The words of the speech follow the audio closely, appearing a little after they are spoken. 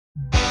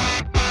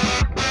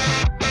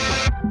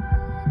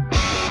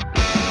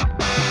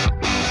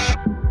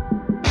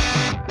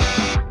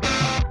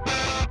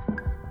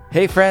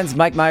Hey friends,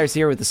 Mike Myers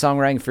here with the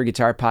Songwriting for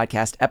Guitar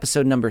podcast,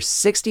 episode number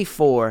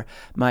 64,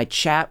 my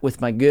chat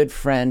with my good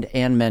friend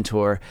and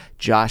mentor,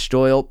 Josh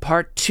Doyle,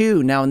 part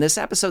 2. Now in this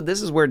episode,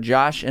 this is where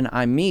Josh and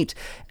I meet,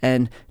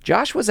 and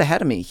Josh was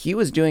ahead of me. He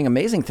was doing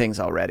amazing things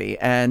already,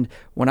 and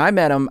when I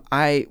met him,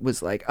 I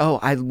was like, oh,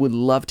 I would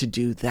love to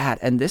do that,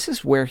 and this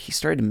is where he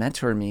started to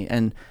mentor me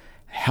and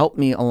help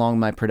me along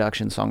my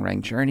production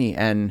songwriting journey,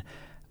 and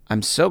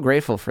I'm so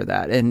grateful for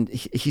that, and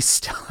he's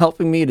still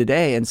helping me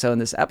today, and so in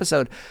this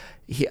episode,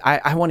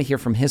 I want to hear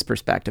from his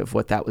perspective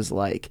what that was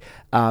like.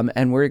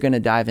 And we're going to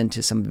dive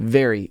into some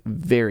very,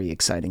 very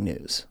exciting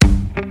news.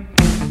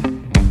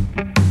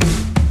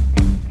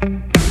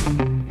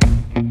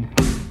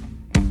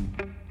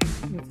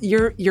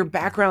 Your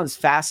background is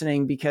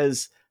fascinating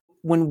because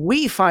when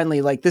we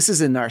finally, like, this is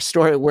in our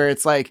story where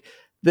it's like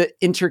the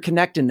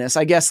interconnectedness,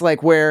 I guess,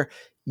 like where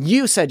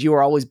you said you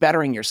were always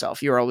bettering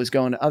yourself. You were always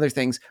going to other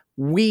things.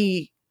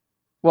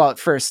 Well, at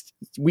first,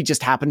 we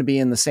just happened to be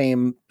in the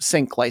same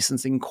sync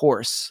licensing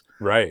course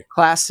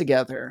class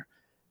together.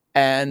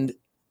 And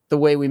the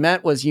way we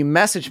met was you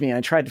messaged me and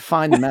I tried to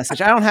find the message.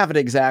 I don't have it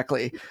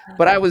exactly,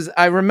 but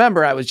I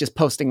remember I was just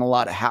posting a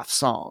lot of half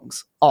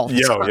songs all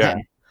the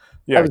time.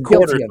 Yeah, I was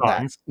guilty of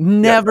that.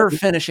 Never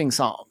finishing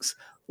songs.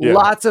 Yeah.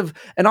 Lots of,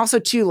 and also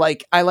too,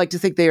 like, I like to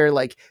think they are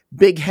like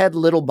big head,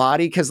 little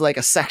body, because like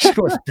a section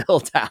was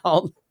built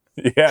out.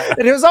 Yeah.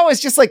 And it was always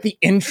just like the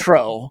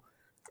intro.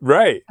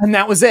 Right. And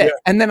that was it. Yeah.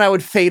 And then I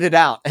would fade it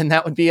out and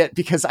that would be it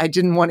because I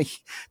didn't want to,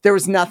 there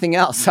was nothing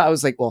else. So I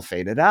was like, well,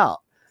 fade it out.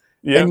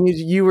 Yeah. And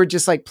you were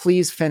just like,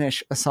 please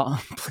finish a song,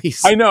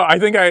 please. I know. I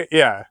think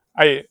I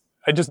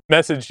just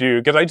messaged you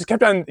because I just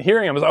kept on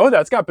hearing, I was like, oh,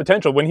 that's got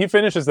potential. When he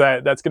finishes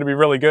that, that's going to be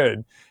really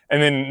good.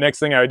 And then next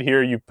thing I would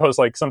hear you post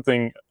like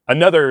something,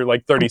 another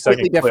like 30 completely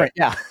second different. clip.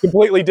 Yeah.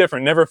 Completely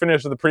different. Never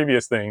finished the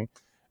previous thing.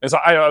 And so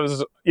I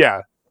was,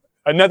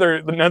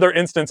 another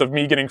instance of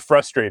me getting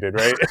frustrated,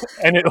 right?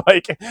 And it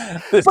like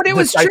but it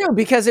was true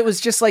because it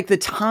was just like the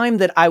time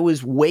that I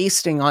was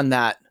wasting on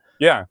that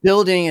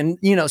building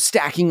and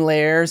stacking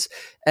layers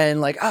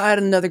and like, oh, I had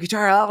another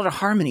guitar, I'll add a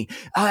harmony,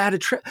 I'll add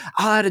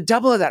a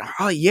double of that.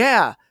 Oh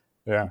yeah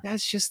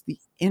that's just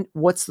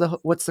what's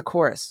the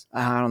chorus?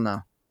 I don't know.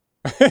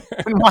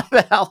 Why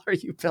the hell are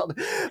you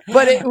building?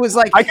 But it was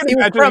like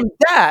from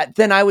that,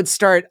 then I would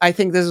start. I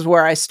think this is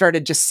where I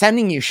started just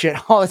sending you shit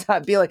all the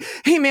time. Be like,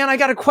 hey man, I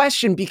got a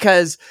question,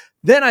 because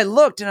then I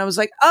looked and I was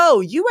like,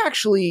 oh, you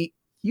actually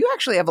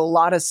have a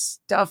lot of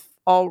stuff.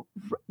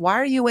 Why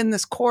are you in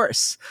this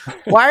course?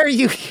 Why are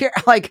you here?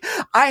 Like,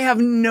 I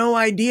have no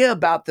idea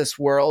about this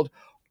world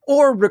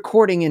or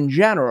recording in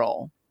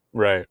general.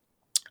 Right.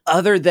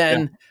 Other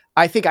than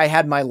I think I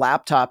had my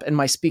laptop and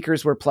my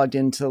speakers were plugged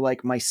into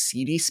like my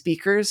CD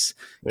speakers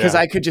because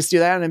I could just do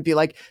that and be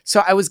like,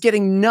 so I was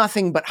getting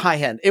nothing but high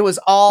end. It was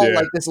all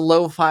like this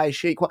lo-fi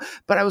shake,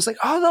 but I was like,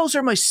 oh, those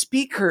are my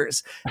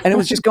speakers. And it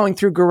was just going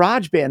through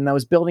GarageBand and I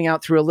was building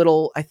out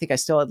through I think I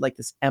still had like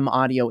this M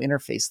Audio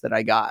interface that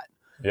I got.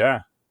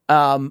 Yeah.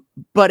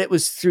 But it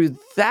was through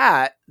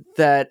that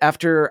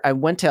after I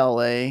went to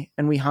LA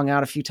and we hung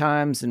out a few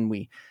times and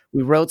we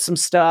wrote some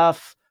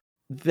stuff,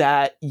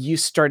 that you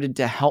started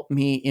to help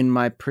me in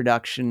my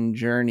production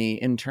journey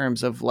in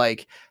terms of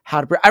like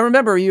how to, I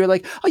remember you were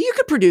like, oh, you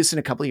could produce in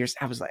a couple of years.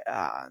 I was like,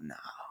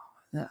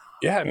 no.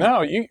 Yeah,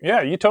 no,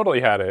 you totally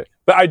had it.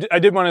 But I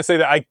did want to say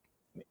that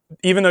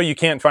even though you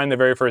can't find the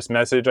very first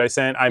message I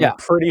sent, I'm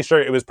pretty sure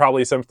it was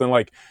probably something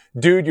like,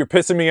 dude, you're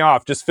pissing me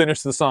off. Just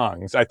finish the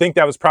songs. I think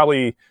that was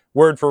probably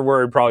word for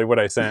word, probably what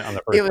I sent on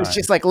the first It was time.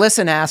 just like,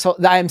 listen, asshole,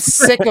 I'm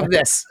sick of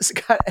this.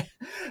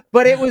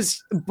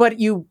 But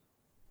you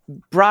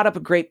brought up a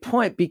great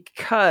point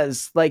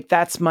because like,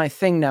 that's my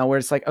thing now where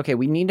it's like, okay,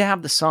 we need to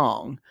have the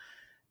song.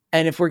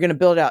 And if we're going to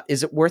build out,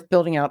 is it worth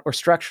building out, or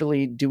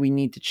structurally, do we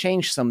need to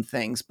change some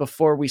things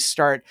before we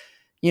start?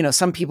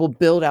 Some people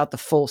build out the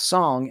full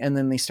song and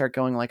then they start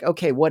going like,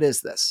 okay, what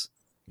is this?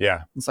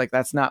 Yeah. It's like,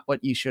 that's not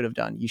what you should have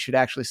done. You should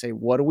actually say,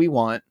 what do we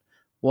want?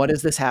 What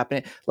is this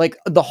happening? Like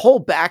the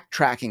whole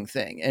backtracking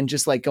thing and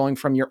just like going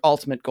from your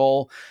ultimate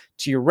goal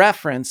to your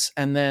reference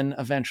and then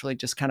eventually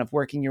just kind of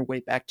working your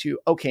way back to,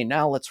 okay,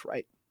 now let's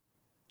write.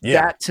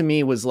 Yeah. That to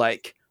me was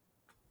like,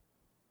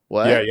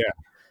 what? Yeah.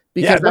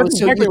 Because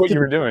that's exactly what you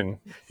were doing.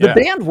 The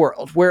band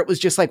world where it was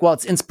just like, well,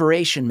 it's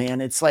inspiration,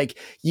 man. It's like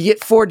you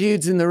get 4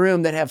 dudes in the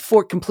room that have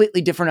 4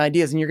 completely different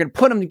ideas and you're going to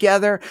put them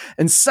together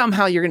and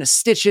somehow you're going to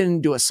stitch it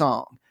into a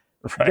song.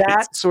 Right.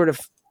 That sort of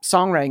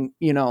songwriting,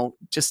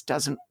 just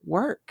doesn't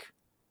work.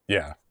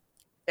 Yeah.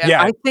 And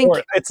I think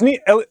it's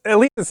neat. At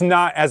least it's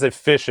not as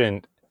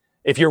efficient.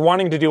 If you're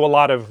wanting to do a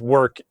lot of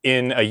work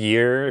in a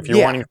year, if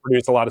you're wanting to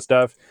produce a lot of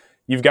stuff,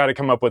 you've got to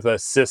come up with a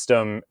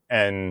system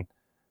and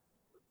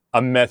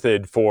a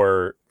method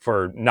for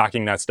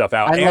knocking that stuff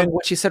out. I love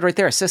what you said right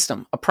there, a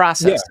system, a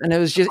process. Yeah. And it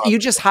was just, you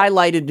just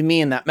highlighted to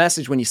me in that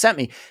message when you sent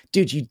me,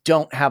 dude, you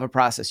don't have a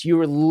process. You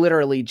were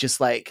literally just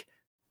like,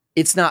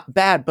 it's not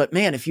bad, but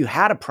man, if you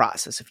had a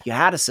process, if you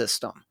had a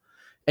system,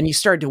 and you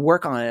started to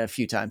work on it a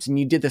few times and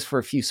you did this for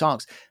a few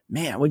songs,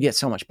 man, it would get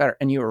so much better.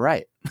 And you were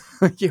right.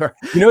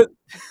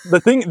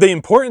 The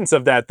importance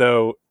of that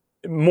though,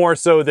 more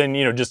so than,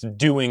 just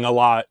doing a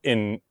lot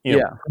in,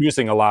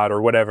 producing a lot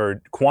or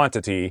whatever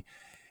quantity,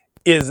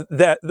 is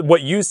that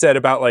what you said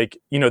about like,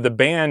 the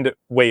band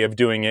way of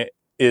doing it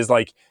is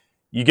like,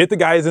 you get the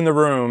guys in the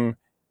room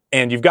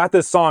and you've got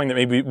this song that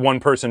maybe one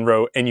person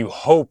wrote and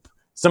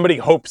somebody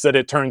hopes that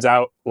it turns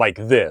out like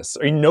this,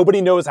 or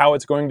nobody knows how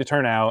it's going to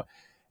turn out.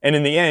 And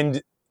in the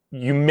end,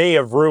 you may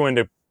have ruined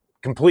a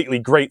completely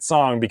great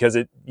song because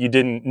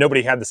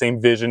nobody had the same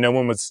vision. No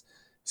one was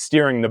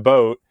steering the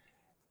boat.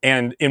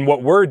 And in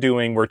what we're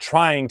doing, we're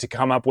trying to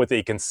come up with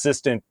a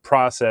consistent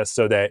process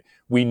so that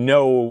we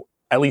know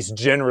at least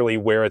generally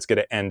where it's going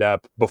to end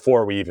up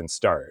before we even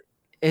start.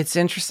 It's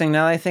interesting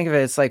now that I think of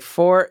it. It's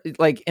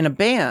like in a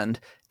band,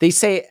 they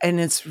say, and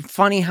it's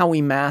funny how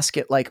we mask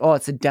it like, oh,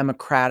 it's a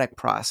democratic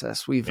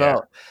process. We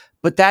vote. Yeah.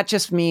 But that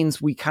just means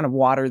we kind of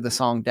water the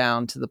song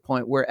down to the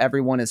point where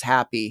everyone is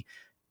happy.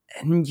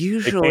 And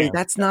usually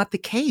that's not the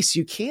case.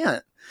 You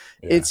can't.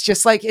 Yeah. It's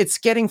just like it's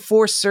getting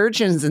 4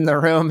 surgeons in the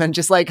room and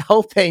just like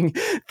hoping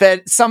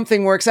that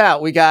something works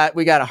out. We got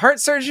a heart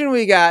surgeon,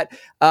 we got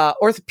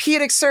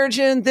orthopedic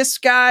surgeon, this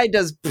guy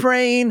does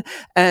brain,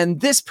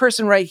 and this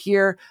person right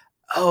here,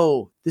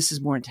 oh, this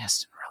is more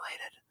intestine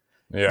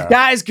related. Yeah.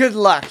 Guys, good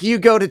luck. You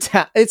go to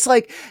town. It's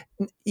like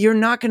you're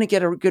not going to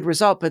get a good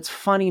result, but it's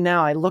funny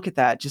now. I look at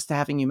that, just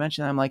having you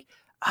mention that, I'm like,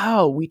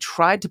 oh, we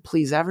tried to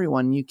please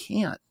everyone. You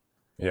can't.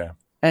 Yeah.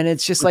 And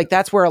it's just like,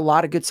 that's where a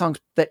lot of good songs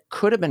that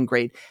could have been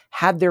great,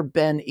 had there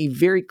been a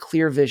very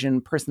clear vision,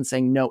 person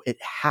saying, no, it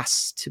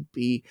has to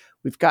be,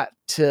 we've got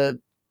to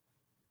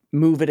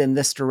move it in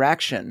this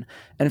direction.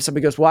 And if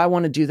somebody goes, well, I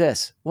want to do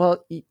this.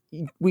 Well,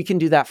 we can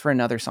do that for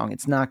another song.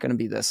 It's not going to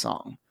be this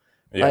song.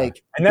 Yeah.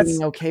 And that's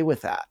being okay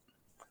with that.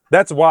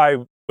 That's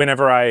why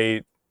whenever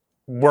I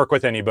work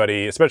with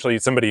anybody, especially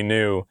somebody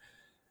new,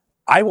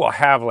 I will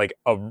have like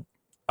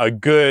a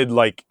good,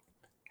 like,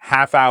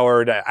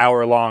 half-hour to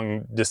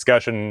hour-long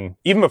discussion,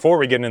 even before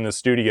we get in the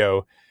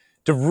studio,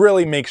 to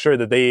really make sure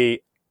that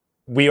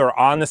we are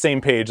on the same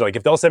page. Like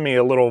if they'll send me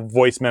a little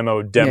voice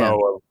memo demo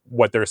of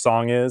what their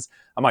song is,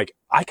 I'm like,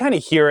 I kind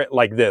of hear it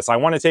like this. I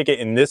want to take it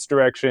in this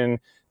direction.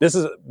 This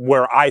is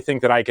where I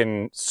think that I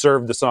can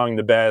serve the song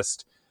the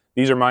best.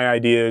 These are my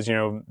ideas,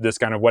 this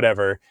kind of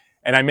whatever.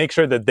 And I make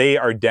sure that they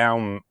are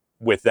down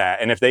with that.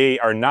 And if they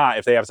are not,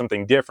 if they have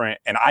something different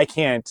and I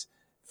can't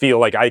feel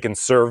like I can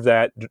serve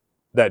that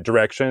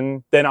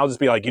direction, then I'll just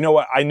be like, you know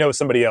what? I know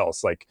somebody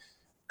else. Like,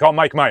 call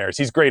Mike Myers.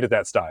 He's great at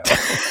that style.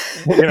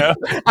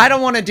 I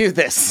don't want to do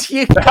this.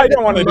 I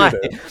don't want to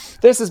do this.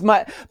 This is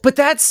but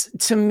that's,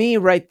 to me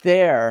right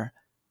there,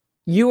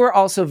 you are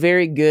also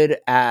very good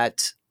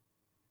at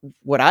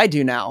what I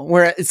do now,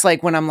 where it's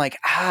like when I'm like,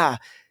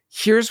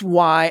 here's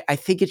why I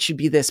think it should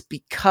be this,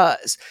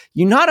 because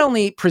you not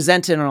only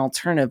presented an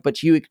alternative,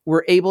 but you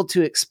were able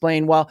to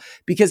explain, well,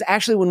 because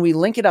actually when we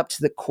link it up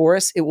to the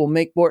chorus, it will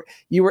make more,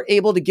 you were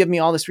able to give me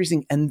all this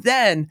reasoning. And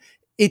then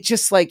it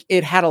just like,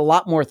 it had a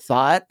lot more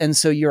thought. And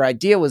so your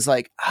idea was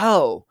like,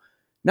 oh,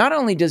 not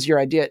only does your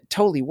idea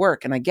totally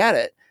work, and I get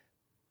it,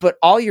 but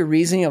all your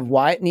reasoning of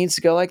why it needs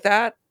to go like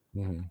that.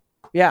 Mm-hmm.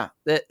 Yeah.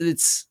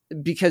 It's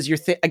because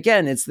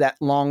again, it's that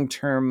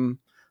long-term,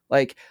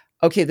 like,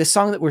 okay, the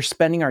song that we're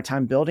spending our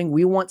time building,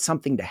 we want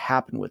something to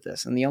happen with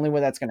this. And the only way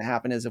that's going to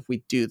happen is if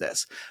we do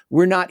this.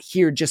 We're not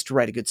here just to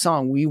write a good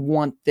song. We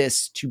want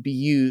this to be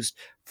used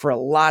for a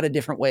lot of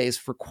different ways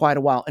for quite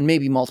a while and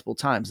maybe multiple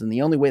times. And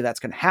the only way that's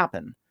going to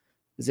happen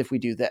is if we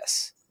do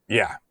this.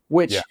 Yeah.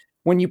 Which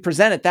when you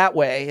present it that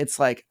way, it's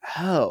like,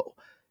 oh,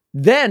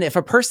 then if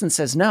a person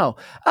says no,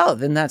 oh,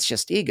 then that's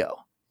just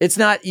ego. It's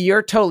not,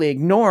 you're totally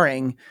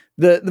ignoring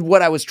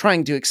what I was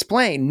trying to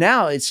explain.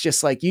 Now it's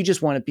just like, you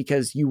just want it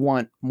because you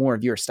want more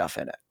of your stuff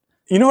in it.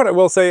 You know what I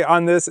will say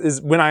on this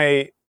is when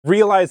I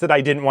realized that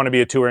I didn't want to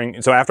be a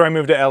touring. So after I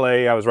moved to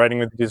LA, I was writing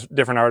with these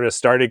different artists,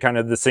 started kind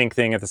of the sync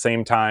thing at the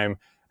same time.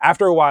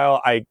 After a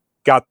while, I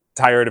got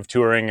tired of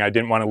touring. I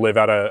didn't want to live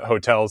out of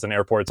hotels and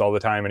airports all the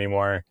time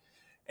anymore.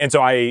 And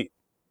so I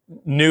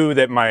knew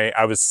that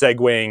I was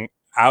segueing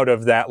out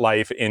of that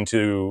life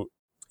into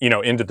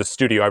the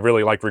studio. I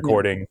really like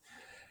recording. Yeah.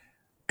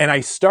 And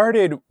I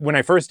started, when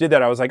I first did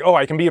that, I was like, oh,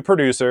 I can be a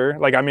producer.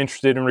 Like I'm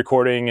interested in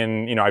recording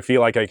and, I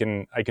feel like I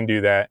can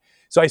do that.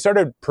 So I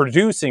started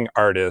producing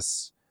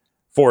artists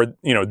for,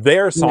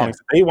 their songs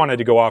that they wanted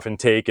to go off and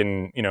take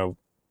and,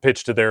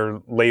 pitch to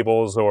their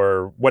labels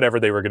or whatever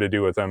they were going to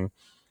do with them.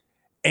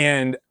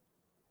 And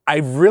I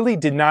really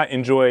did not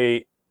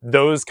enjoy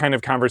those kind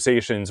of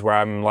conversations where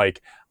I'm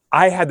like,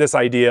 I had this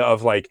idea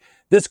of like,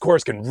 this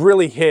chorus can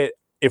really hit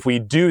if we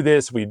do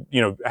this, we,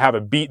 have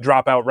a beat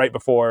drop out right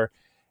before,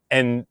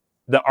 and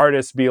the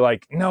artist be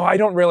like, no, I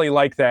don't really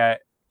like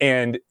that.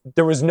 And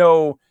it was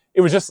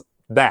just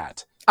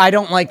that. I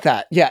don't like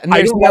that. Yeah. And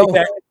I don't like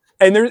that.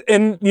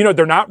 And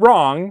they're not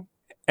wrong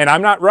and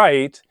I'm not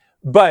right.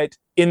 But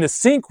in the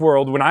sync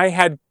world, when I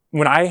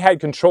had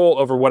control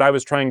over what I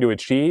was trying to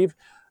achieve,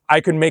 I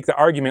could make the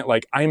argument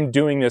like, I'm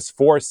doing this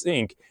for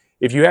sync.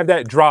 if you have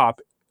that drop,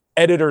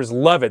 editors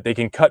love it. They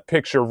can cut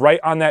picture right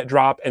on that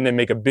drop and then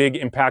make a big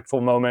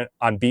impactful moment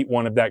on beat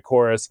 1 of that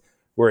chorus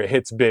where it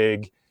hits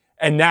big.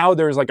 And now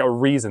there's like a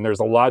reason, there's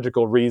a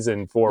logical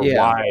reason for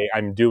why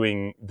I'm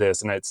doing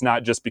this. And it's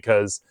not just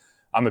because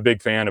I'm a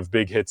big fan of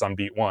big hits on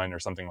beat 1 or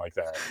something like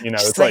that. You know,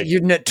 it's like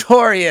you're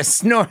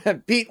notorious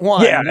beat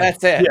 1. Yeah,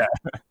 that's it.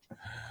 Yeah.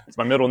 It's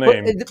my middle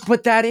name.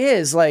 But that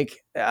is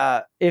like,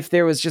 if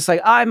there was just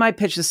like, I might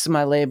pitch this to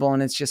my label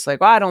and it's just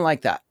like, well, I don't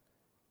like that.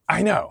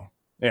 I know.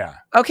 Yeah.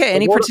 Okay.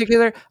 Any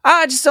particular?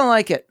 I just don't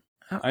like it.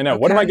 I know. Okay.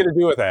 What am I going to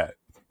do with that?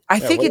 I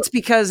think it's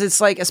because it's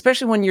like,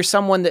 especially when you're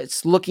someone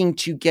that's looking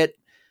to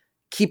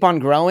keep on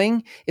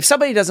growing. If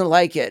somebody doesn't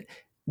like it,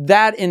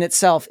 that in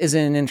itself isn't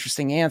an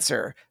interesting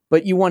answer.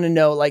 But you want to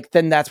know, like,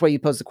 then that's why you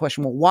pose the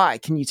question, well, why?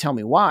 Can you tell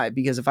me why?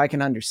 Because if I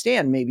can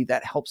understand, maybe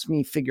that helps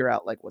me figure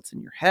out like what's in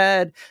your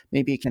head.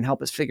 Maybe it can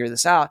help us figure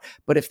this out.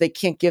 But if they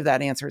can't give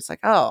that answer, it's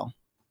like, oh,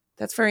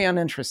 that's very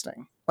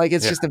uninteresting. Like,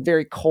 it's just a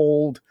very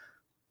cold,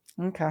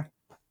 okay.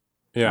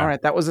 Yeah. All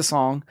right. That was a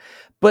song.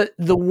 But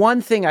the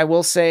one thing I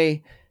will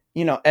say,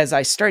 you know, as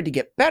I started to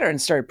get better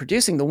and started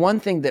producing, the one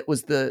thing that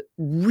was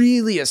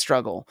really a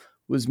struggle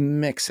was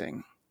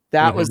mixing.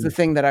 That was the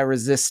thing that I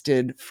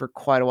resisted for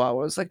quite a while.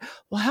 I was like,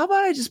 well, how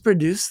about I just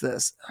produce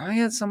this? I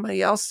had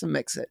somebody else to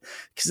mix it.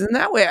 Because in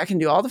that way, I can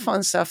do all the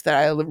fun stuff that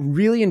I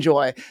really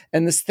enjoy.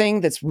 And this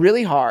thing that's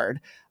really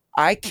hard,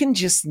 I can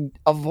just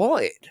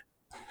avoid.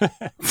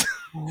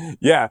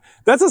 Yeah.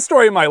 That's a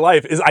story of my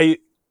life is I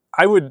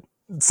would,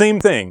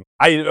 same thing.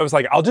 I was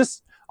like,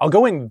 I'll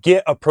go and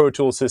get a Pro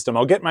Tools system.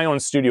 I'll get my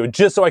own studio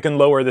just so I can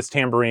lower this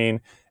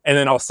tambourine and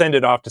then I'll send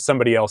it off to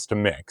somebody else to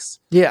mix.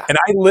 Yeah. And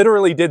I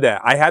literally did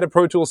that. I had a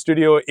Pro Tools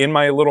studio in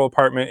my little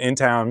apartment in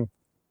town.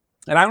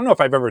 And I don't know if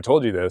I've ever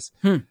told you this,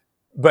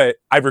 but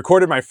I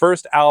recorded my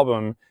first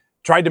album,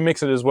 tried to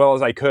mix it as well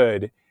as I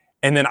could.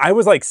 And then I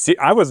was like,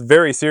 I was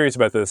very serious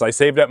about this. I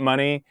saved up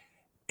money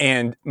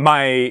and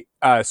my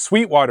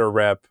Sweetwater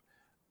rep,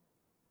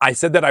 I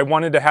said that I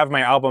wanted to have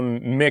my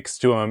album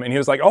mixed to him. And he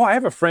was like, oh, I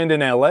have a friend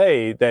in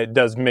LA that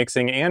does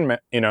mixing and,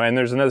 you know, and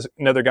there's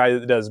another guy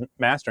that does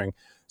mastering.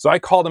 So I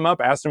called him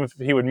up, asked him if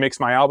he would mix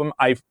my album.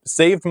 I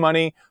saved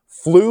money,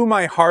 flew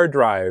my hard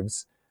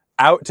drives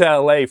out to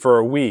LA for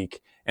a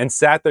week and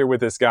sat there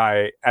with this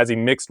guy as he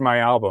mixed my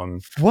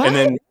album. What? And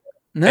then,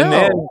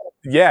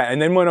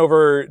 and then went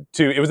over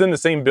to, it was in the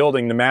same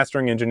building, the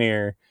mastering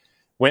engineer,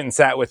 went and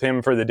sat with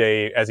him for the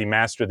day as he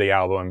mastered the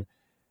album.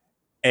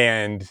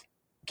 And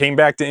came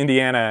back to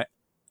Indiana,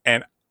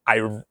 and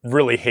I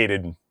really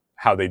hated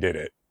how they did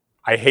it.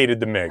 I hated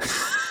the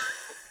mix.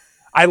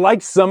 I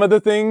liked some of the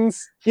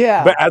things,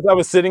 but as I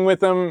was sitting with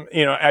them,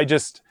 you know, I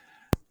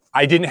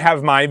didn't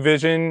have my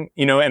vision,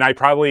 you know, and I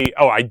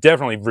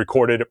definitely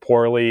recorded it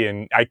poorly,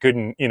 and I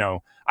couldn't, you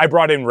know, I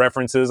brought in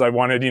references. I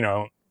wanted, you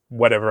know,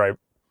 whatever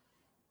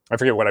I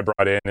forget what I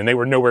brought in, and they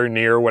were nowhere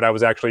near what I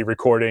was actually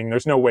recording.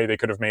 There's no way they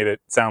could have made it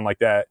sound like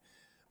that.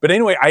 But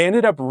anyway, I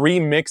ended up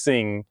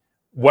remixing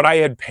what I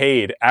had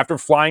paid after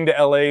flying to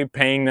LA,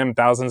 paying them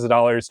thousands of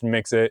dollars to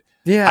mix it.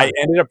 Yeah. I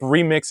ended up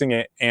remixing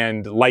it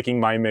and liking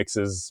my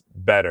mixes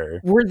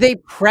better. Were they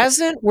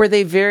present? Were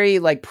they very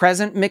like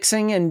present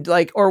mixing and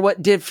like, or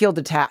what did feel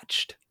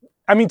detached?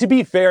 I mean, to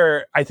be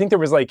fair, I think there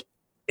was like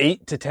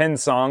 8 to 10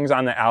 songs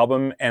on the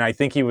album. And I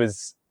think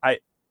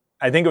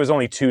I think it was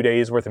only 2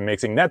 days worth of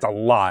mixing. That's a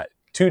lot.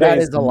 2 days. That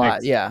is a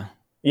lot. Yeah.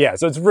 Yeah.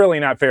 So it's really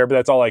not fair, but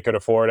that's all I could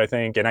afford, I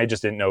think. And I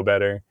just didn't know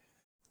better.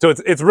 So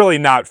it's really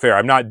not fair.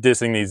 I'm not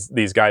dissing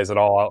these guys at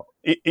all.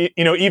 You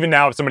know, even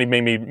now, if somebody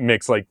made me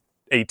mix like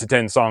 8 to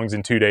 10 songs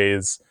in 2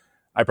 days,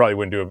 I probably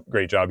wouldn't do a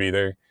great job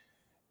either.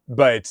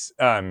 But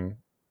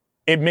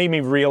it made me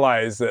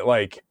realize that,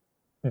 like,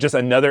 just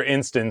another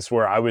instance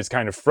where I was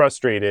kind of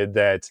frustrated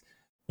that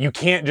you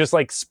can't just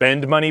like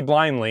spend money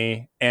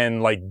blindly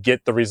and like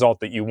get the result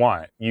that you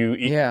want. You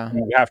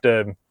have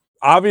to.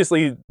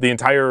 Obviously, the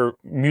entire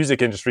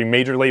music industry,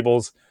 major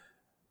labels,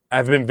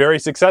 have been very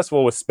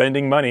successful with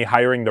spending money,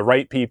 hiring the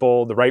right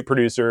people, the right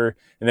producer,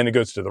 and then it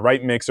goes to the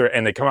right mixer,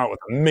 and they come out with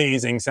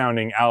amazing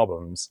sounding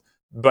albums.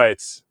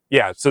 But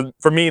yeah, so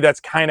for me, that's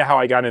kind of how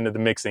I got into the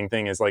mixing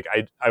thing, is like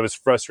I was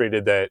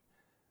frustrated that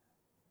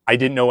I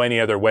didn't know any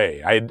other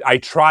way. I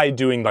tried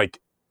doing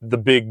like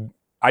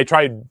I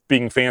tried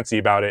being fancy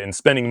about it and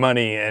spending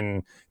money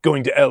and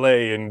going to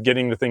LA and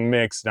getting the thing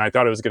mixed, and I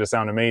thought it was going to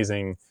sound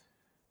amazing.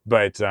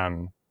 But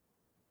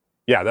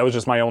yeah, that was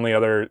just my only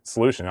other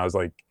solution. I was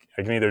like,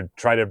 I can either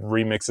try to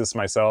remix this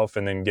myself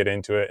and then get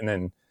into it. And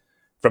then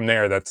from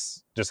there,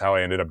 that's just how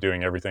I ended up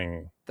doing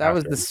everything. That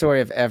was the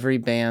story of every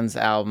band's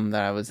album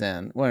that I was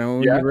in. When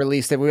we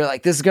released it, we were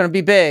like, this is going to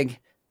be big.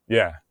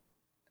 Yeah.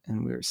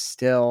 And we were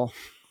still.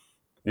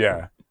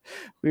 Yeah.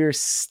 We were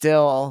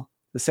still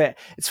the same.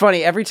 It's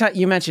funny. Every time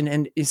you mentioned,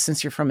 and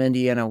since you're from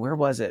Indiana, where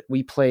was it?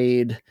 We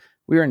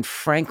were in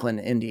Franklin,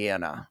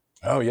 Indiana.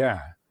 Oh,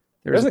 yeah.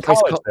 There's a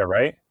college there,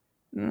 right?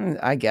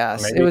 I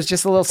guess it was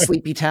just a little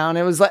sleepy town.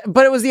 It was like,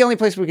 but it was the only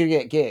place we could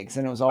get gigs,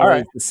 and it was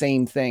always the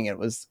same thing. It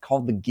was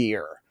called The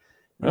Gear.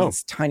 It was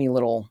this tiny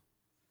little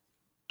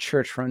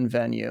church-run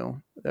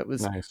venue that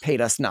was paid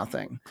us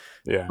nothing.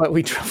 Yeah. But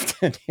we drove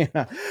to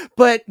Indiana.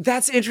 But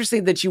that's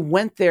interesting that you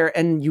went there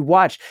and you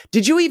watched.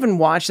 Did you even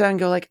watch that and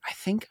go like, I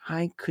think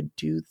I could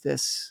do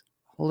this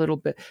a little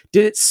bit?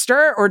 Did it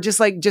stir or just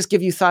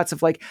give you thoughts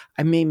of like,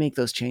 I may make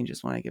those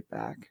changes when I get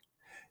back?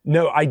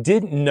 No, I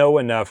didn't know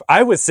enough.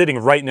 I was sitting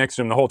right next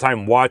to him the whole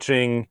time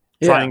watching,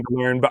 trying to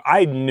learn, but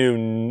I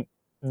knew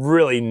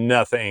really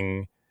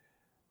nothing.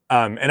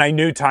 And I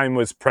knew time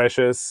was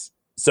precious,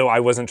 so I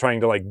wasn't trying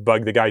to like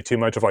bug the guy too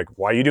much of like,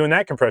 why are you doing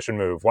that compression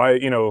move? Why,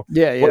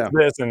 what's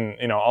this?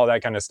 And, all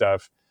that kind of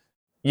stuff.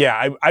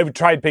 Yeah, I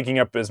tried picking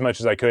up as much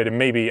as I could. And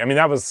maybe,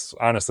 that was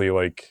honestly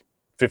like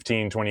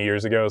 15, 20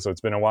 years ago, so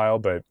it's been a while.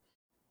 But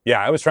yeah,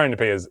 I was trying to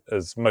pay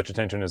as much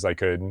attention as I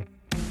could.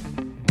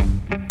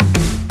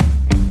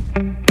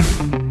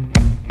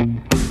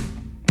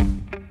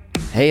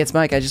 Hey, it's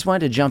Mike. I just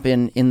wanted to jump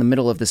in the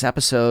middle of this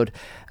episode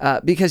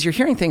because you're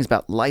hearing things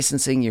about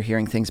licensing, you're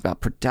hearing things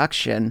about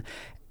production,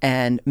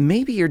 and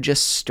maybe you're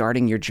just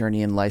starting your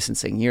journey in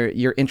licensing.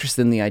 You're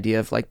interested in the idea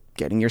of like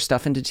getting your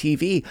stuff into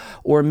TV,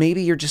 or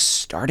maybe you're just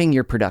starting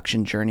your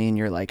production journey and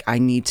you're like, I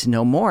need to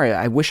know more.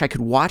 I wish I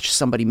could watch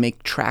somebody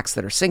make tracks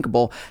that are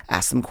syncable,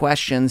 ask them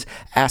questions,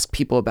 ask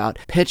people about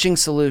pitching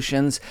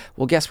solutions.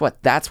 Well, guess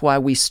what? That's why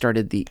we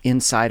started the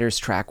Insiders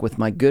track with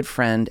my good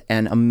friend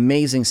and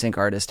amazing sync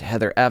artist,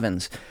 Heather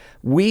Evans.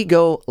 We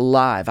go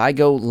live. I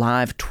go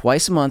live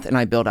twice a month and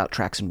I build out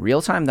tracks in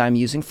real time that I'm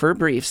using for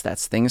briefs.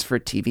 That's things for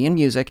TV and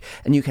music.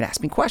 And you can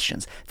ask me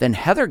questions. Then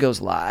Heather goes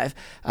live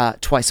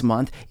twice a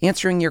month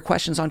answering your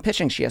questions on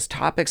pitching. She has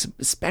topics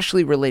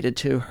especially related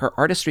to her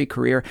artistry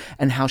career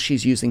and how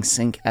she's using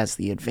sync as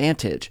the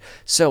advantage.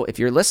 So if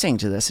you're listening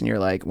to this and you're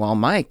like, well,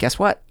 Mike, guess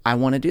what? I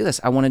want to do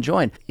this. I want to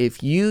join.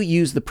 If you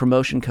use the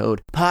promotion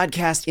code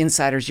Podcast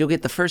Insiders, you'll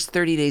get the first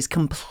 30 days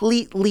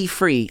completely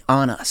free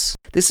on us.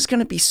 This is going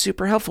to be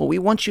super helpful. We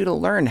want you to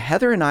learn.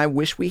 Heather and I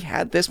wish we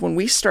had this when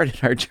we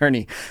started our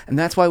journey, and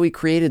that's why we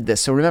created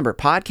this. So remember,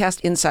 Podcast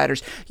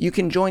Insiders, you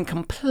can join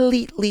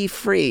completely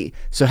free.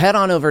 So head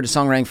on over to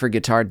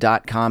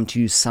songwritingforguitar.com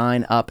to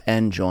sign up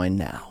and join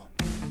now.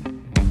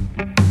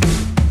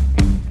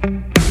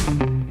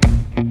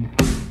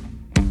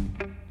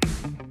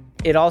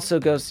 It also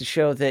goes to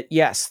show that,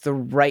 yes, the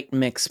right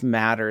mix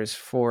matters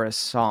for a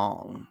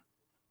song.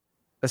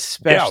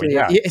 Especially,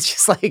 it's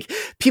just like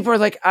people are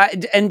like,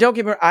 and don't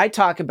get me wrong, I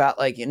talk about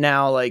like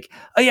now, like,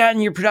 oh yeah,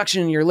 and your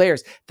production and your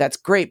layers, that's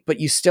great, but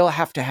you still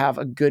have to have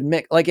a good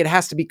mix. Like it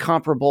has to be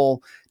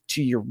comparable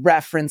to your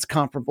reference,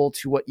 comparable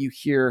to what you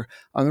hear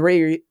on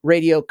the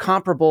radio,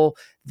 comparable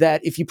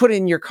that if you put it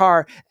in your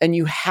car and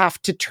you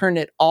have to turn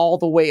it all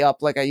the way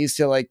up, like I used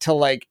to like to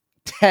like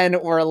 10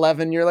 or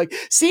 11, you're like,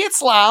 see,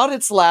 it's loud.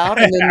 And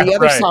then the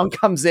other song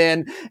comes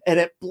in and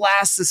it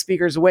blasts the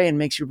speakers away and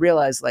makes you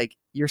realize like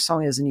your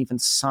song isn't even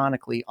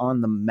sonically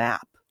on the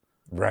map.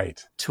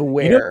 Right. To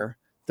where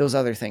those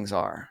other things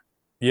are.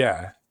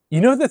 Yeah.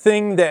 The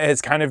thing that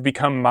has kind of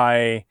become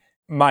my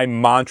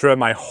mantra,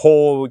 my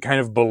whole kind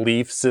of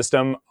belief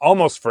system,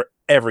 almost for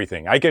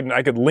everything. I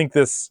could link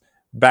this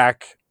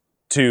back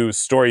to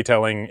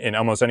storytelling in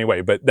almost any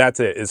way, but that's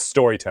it, is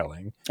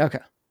storytelling. Okay.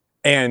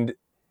 And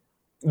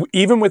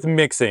even with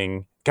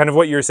mixing, kind of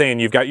what you're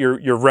saying, you've got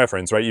your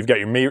reference, right? You've got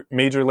your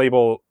major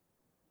label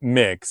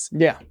mix.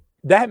 Yeah.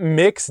 That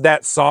mix,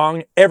 that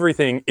song,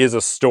 everything is a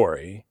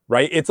story,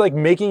 right? It's like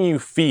making you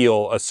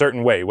feel a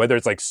certain way, whether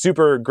it's like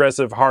super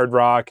aggressive hard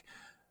rock,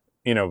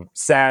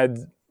 sad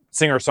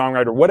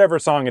singer-songwriter, whatever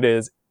song it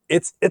is,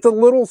 it's a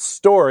little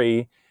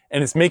story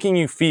and it's making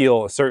you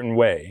feel a certain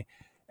way.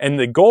 And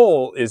the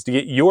goal is to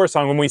get your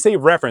song, when we say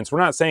reference, we're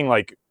not saying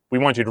like we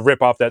want you to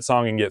rip off that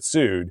song and get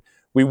sued.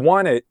 We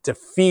want it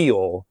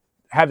to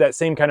have that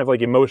same kind of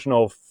like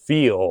emotional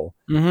feel,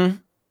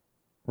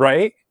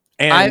 right?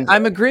 And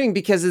I'm agreeing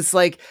because it's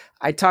like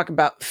I talk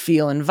about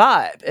feel and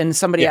vibe, and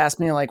somebody asked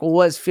me like, "Well,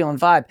 what is feel and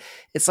vibe?"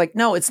 It's like,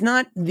 no, it's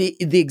not the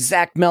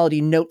exact melody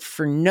note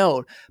for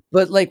note,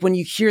 but like when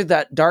you hear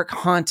that dark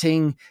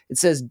haunting, it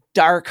says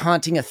dark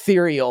haunting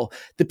ethereal.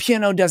 The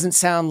piano doesn't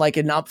sound like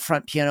an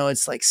upfront piano;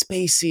 it's like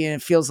spacey, and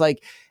it feels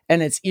like,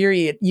 and it's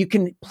eerie. You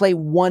can play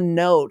one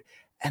note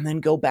and then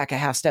go back a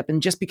half step,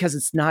 and just because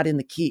it's not in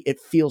the key, it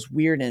feels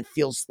weird and it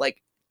feels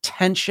like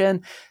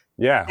tension.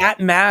 Yeah, that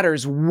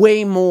matters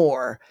way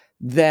more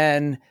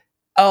than,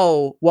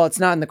 oh, well, it's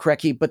not in the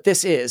correct key, but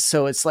this is,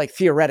 so it's like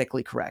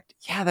theoretically correct.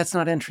 Yeah, that's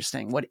not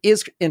interesting. What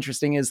is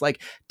interesting is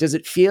like, does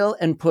it feel,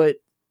 and put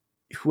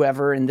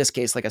whoever, in this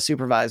case, like a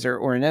supervisor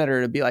or an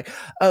editor, to be like,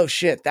 oh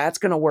shit, that's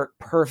going to work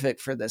perfect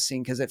for this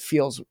scene because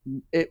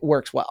it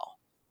works well.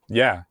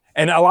 Yeah.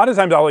 And a lot of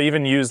times I'll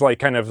even use like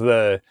kind of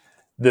the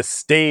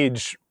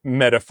stage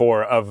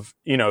metaphor of,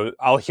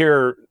 I'll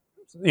hear,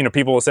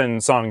 people will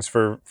send songs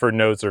for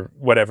notes or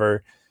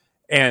whatever,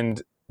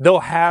 and they'll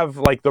have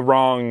like the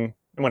wrong,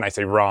 when I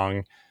say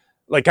wrong,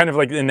 like kind of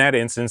like in that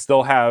instance,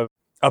 they'll have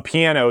a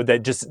piano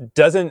that just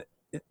doesn't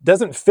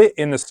fit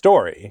in the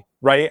story,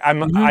 right?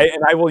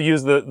 I will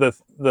use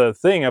the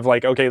thing of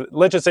like, okay,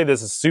 let's just say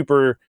this is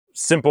super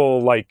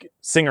simple like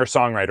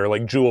singer-songwriter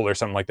like Jewel or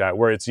something like that,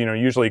 where it's,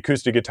 usually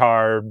acoustic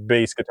guitar,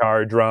 bass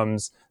guitar,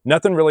 drums,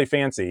 nothing really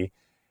fancy.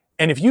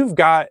 And if you've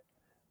got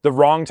the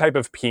wrong type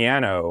of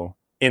piano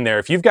in there,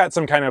 if you've got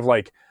some kind of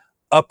like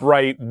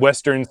upright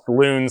Western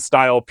saloon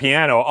style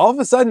piano, all of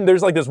a sudden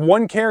there's like this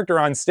one character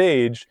on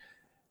stage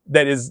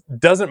that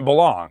doesn't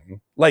belong.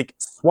 Like,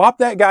 swap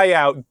that guy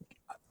out,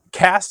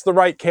 cast the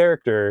right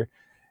character,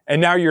 and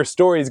now your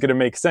story is going to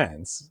make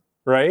sense,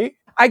 right?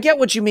 I get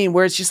what you mean,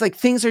 where it's just like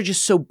things are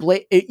just so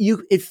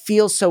it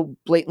feels so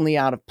blatantly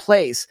out of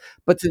place,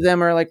 but to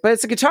them are like, but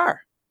it's a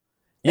guitar.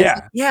 And yeah.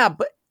 Like, yeah,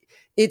 but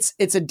it's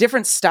a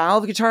different style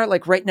of guitar.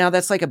 Like right now,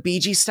 that's like a Bee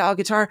Gees style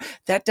guitar.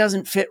 That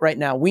doesn't fit right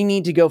now. We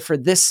need to go for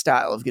this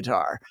style of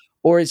guitar.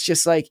 Or it's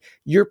just like,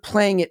 you're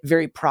playing it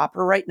very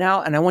proper right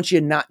now, and I want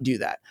you to not do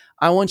that.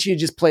 I want you to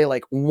just play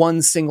like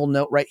one single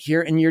note right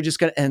here, and it's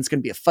going to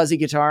be a fuzzy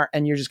guitar,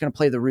 and you're just going to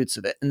play the roots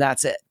of it, and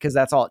that's it, because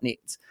that's all it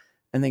needs.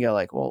 And they go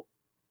like, well,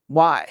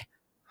 why?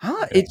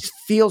 Huh? It just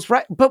feels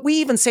right. But we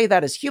even say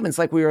that as humans,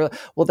 like well,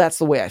 that's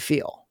the way I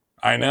feel.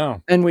 I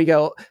know. And we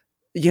go,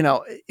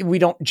 we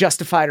don't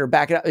justify it or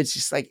back it up. It's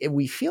just like,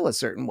 we feel a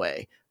certain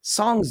way.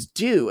 Songs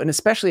do. And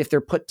especially if they're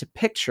put to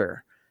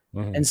picture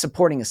and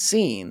supporting a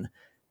scene,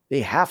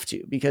 they have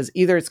to, because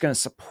either it's going to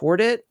support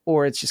it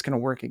or it's just going to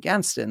work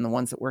against it. And the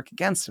ones that work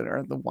against it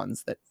are the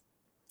ones that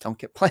don't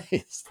get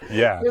placed.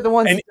 Yeah. They're the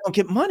ones that don't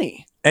get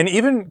money. And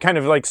even kind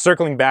of like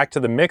circling back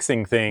to the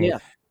mixing thing,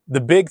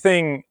 the big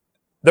thing,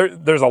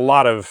 there's a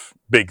lot of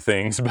big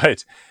things,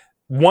 but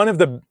one of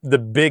the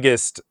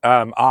biggest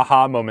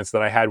aha moments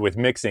that I had with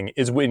mixing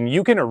is when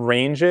you can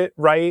arrange it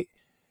right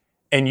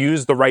and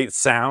use the right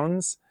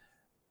sounds,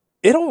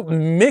 it'll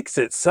mix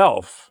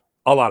itself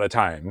a lot of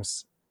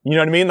times. You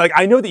know what I mean? Like,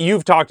 I know that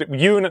you've talked,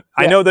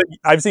 I know that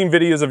I've seen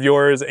videos of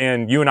yours,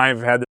 and you and I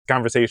have had this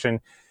conversation.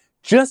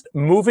 Just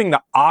moving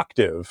the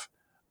octave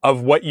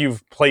of what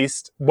you've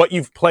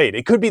played.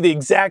 It could be the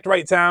exact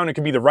right sound, it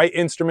could be the right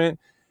instrument,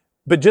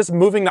 but just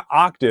moving the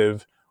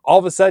octave all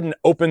of a sudden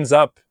opens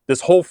up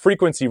this whole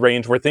frequency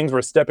range where things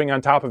were stepping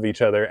on top of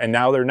each other, and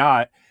now they're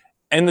not.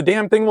 And the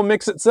damn thing will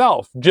mix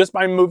itself just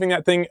by moving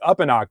that thing up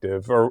an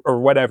octave or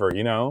whatever,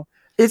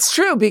 It's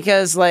true,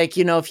 because like,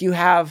 if you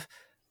have,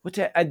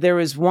 there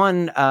was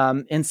one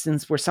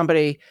instance where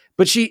somebody,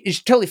 but she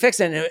totally fixed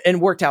it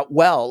and worked out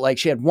well. Like,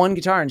 she had one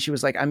guitar and she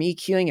was like, I'm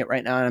EQing it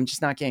right now, and I'm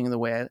just not getting in the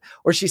way.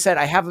 Or she said,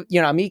 I'm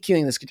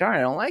EQing this guitar and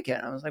I don't like it.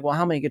 And I was like, well,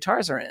 how many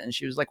guitars are in it? And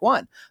she was like,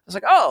 one. I was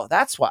like, oh,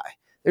 that's why.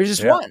 There's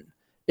just one.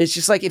 It's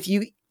just like, if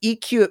you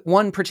EQ it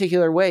one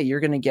particular way, you're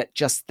going to get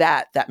just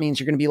that. That means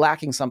you're going to be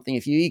lacking something.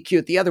 If you EQ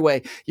it the other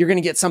way, you're going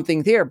to get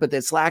something there, but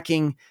it's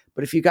lacking.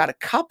 But if you got a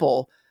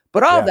couple,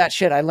 but all of that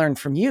shit I learned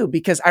from you,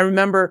 because I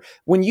remember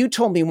when you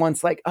told me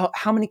once, like, oh,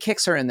 how many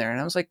kicks are in there?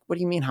 And I was like, what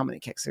do you mean, how many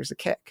kicks? There's a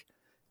kick.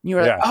 And you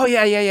were like, oh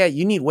yeah.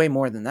 You need way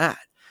more than that.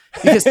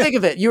 Because think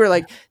of it, you were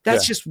like,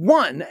 that's just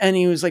one. And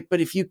he was like,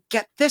 but if you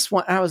get this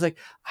one, and I was like,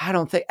 I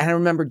don't think, and I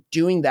remember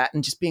doing that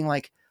and just being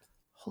like,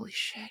 holy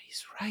shit,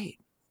 he's right.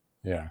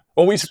 Yeah.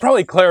 Well, we should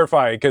probably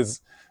clarify,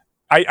 because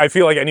I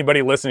feel like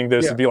anybody listening to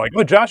this would be like,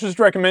 oh, Josh is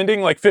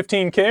recommending like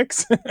 15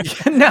 kicks.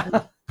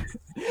 No.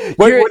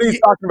 What he's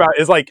talking about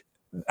is like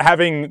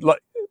having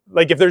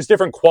like if there's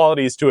different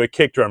qualities to a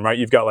kick drum, right?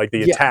 You've got like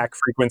the attack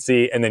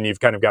frequency, and then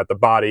you've kind of got the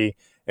body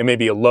and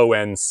maybe a low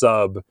end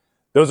sub.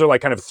 Those are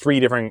like kind of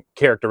three different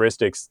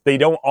characteristics. They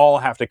don't all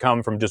have to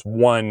come from just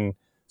one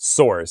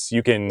source.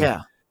 You can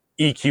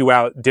EQ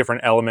out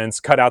different elements,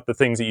 cut out the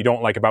things that you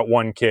don't like about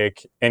one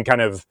kick, and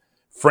kind of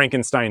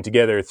Frankenstein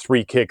together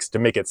three kicks to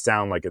make it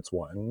sound like it's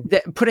one.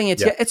 Putting it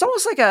together, it's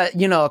almost like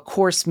a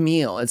course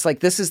meal. It's like,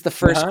 this is the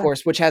first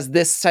course, which has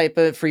this type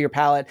of for your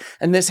palate,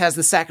 and this has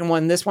the second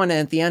one, this one, and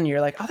at the end you're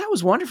like, oh, that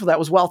was wonderful, that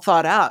was well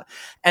thought out.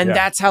 And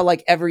that's how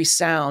like every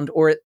sound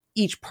or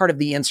each part of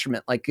the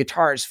instrument, like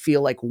guitars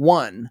feel like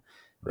one,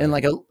 and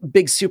like a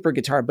big super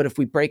guitar, but if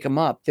we break them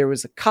up, there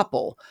was a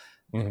couple.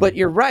 But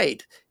you're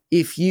right.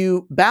 If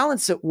you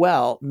balance it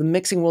well, the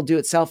mixing will do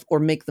itself, or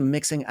make the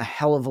mixing a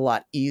hell of a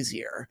lot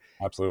easier.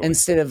 Absolutely.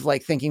 Instead of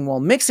like thinking,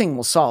 well, mixing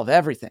will solve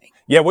everything.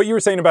 Yeah, what you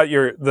were saying about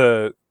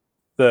the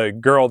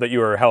girl that you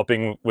were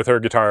helping with her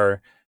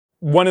guitar,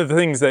 one of the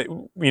things that,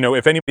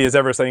 if anybody is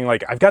ever saying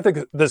like, I've got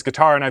this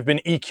guitar and I've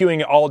been EQing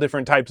it all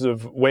different types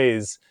of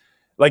ways,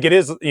 like it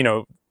is,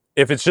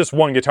 if it's just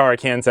one guitar, it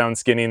can sound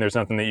skinny, and there's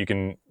nothing that you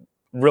can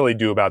really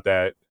do about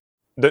that.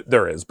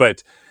 There is,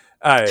 but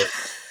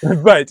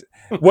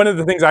one of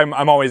the things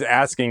I'm always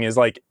asking is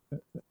like,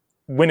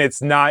 when it's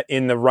not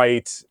in the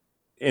right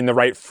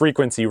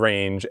frequency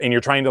range, and you're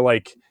trying to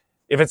like,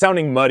 if it's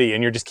sounding muddy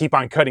and you're just keep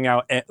on cutting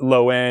out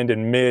low end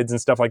and mids and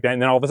stuff like that,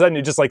 and then all of a sudden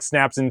it just like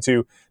snaps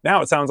into,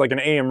 now it sounds like an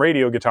AM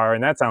radio guitar,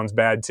 and that sounds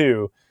bad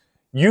too.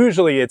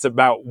 Usually it's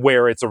about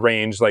where it's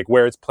arranged, like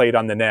where it's played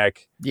on the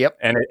neck. Yep.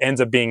 And it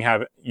ends up being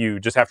you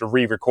just have to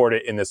re-record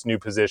it in this new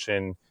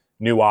position,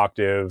 new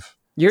octave.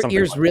 Your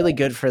ear's really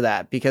good for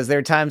that, because there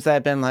are times that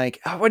I've been like,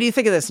 oh, what do you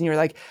think of this? And you're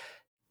like,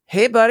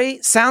 hey, buddy,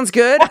 sounds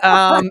good.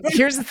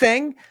 Here's the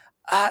thing.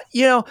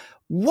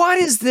 what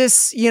is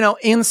this,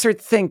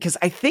 insert thing? Because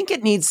I think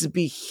it needs to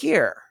be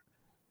here.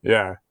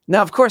 Yeah.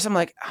 Now, of course, I'm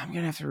like, I'm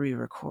going to have to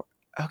re-record.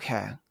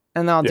 Okay.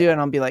 And then I'll do it and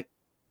I'll be like,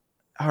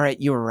 all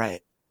right, you were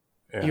right.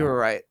 Yeah. You were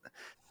right.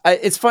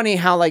 It's funny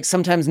how like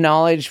sometimes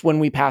knowledge, when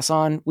we pass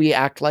on, we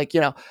act like,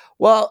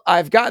 well,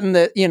 I've gotten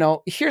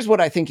here's what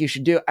I think you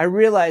should do. I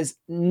realize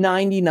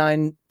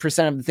 99%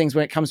 of the things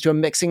when it comes to a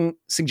mixing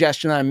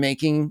suggestion that I'm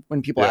making,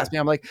 when people ask me,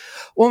 I'm like,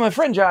 well, my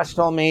friend Josh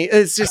told me.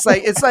 It's just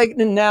like, it's like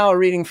now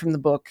reading from the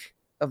book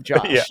of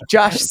Josh. Yeah.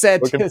 Josh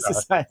said to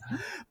society.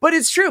 But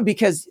it's true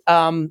because,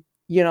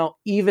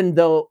 even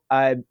though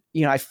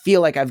I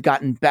feel like I've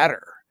gotten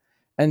better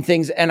and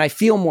things, and I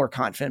feel more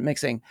confident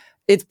mixing,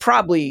 it's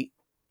probably,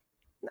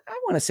 I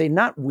want to say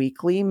not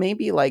weekly,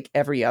 maybe like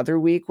every other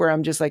week, where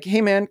I'm just like,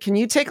 hey man, can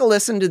you take a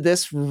listen to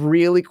this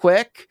really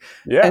quick?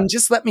 Yeah. And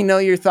just let me know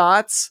your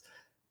thoughts.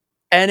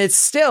 And it's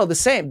still the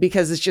same,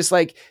 because it's just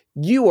like,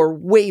 you are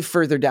way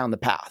further down the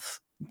path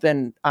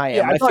than I am.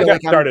 Yeah, I feel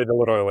like I started a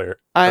little earlier.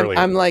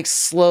 I'm like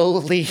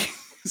slowly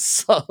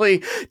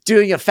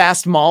doing a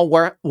fast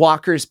mall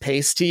walker's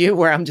pace to you,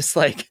 where I'm just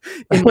like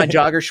in my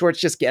jogger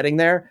shorts, just getting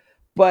there.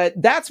 But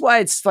that's why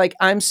it's like,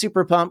 I'm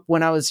super pumped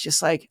when I was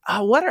just like,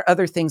 oh, what are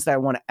other things that I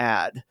want to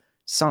add?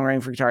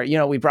 Songwriting for guitar.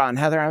 We brought in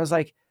Heather. I was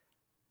like,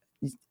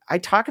 I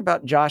talk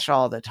about Josh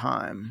all the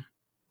time.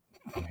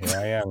 Here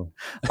I am.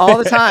 All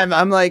the time.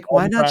 I'm like,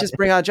 why not just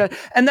bring out Josh?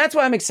 And that's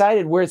why I'm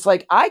excited, where it's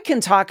like, I can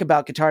talk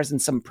about guitars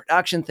and some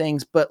production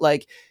things, but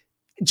like,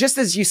 just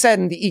as you said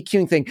in the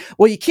EQing thing,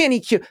 well, you can't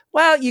EQ.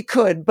 Well, you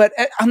could, but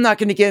I'm not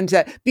going to get into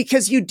that,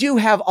 because you do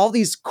have all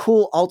these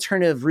cool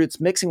alternative routes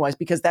mixing wise,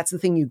 because that's the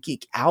thing you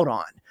geek out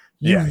on.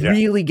 You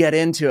really get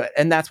into it.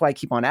 And that's why I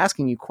keep on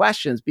asking you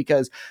questions,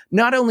 because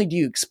not only do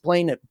you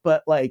explain it,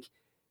 but like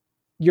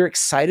you're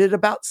excited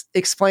about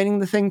explaining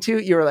the thing too.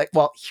 You're like,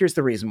 well, here's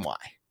the reason why.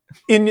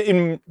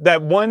 In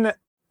that one,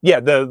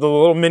 the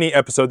little mini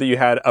episode that you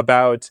had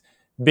about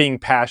being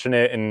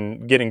passionate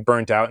and getting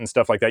burnt out and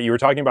stuff like that, you were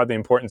talking about the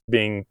importance of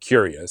being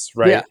curious,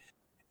 right? Yeah.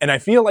 And I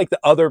feel like the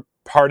other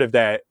part of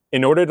that,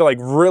 in order to like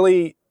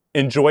really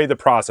enjoy the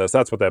process,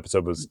 that's what the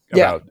episode was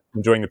about,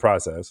 enjoying the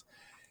process,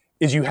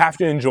 is you have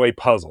to enjoy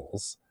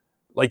puzzles.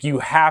 Like you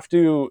have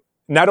to,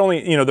 not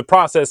only, the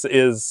process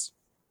is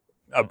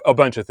a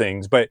bunch of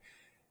things, but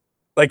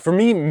like for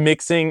me,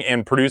 mixing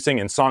and producing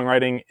and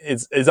songwriting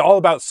is all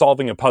about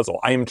solving a puzzle.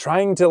 I am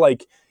trying to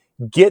like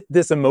get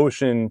this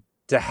emotion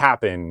to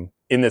happen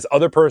in this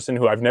other person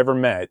who I've never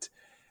met.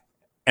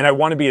 And I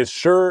want to be as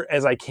sure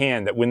as I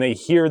can that when they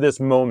hear this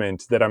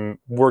moment that I'm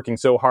working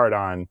so hard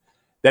on,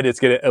 that it's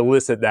going to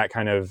elicit that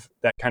kind of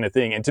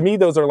thing. And to me,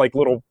 those are like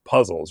little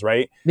puzzles,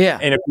 right? Yeah.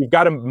 And if you've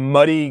got a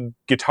muddy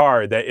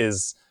guitar that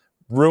is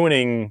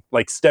ruining,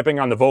 like stepping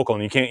on the vocal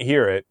and you can't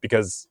hear it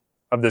because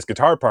of this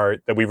guitar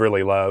part that we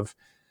really love,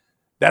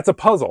 that's a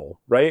puzzle,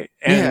 right?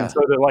 And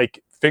so to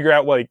like figure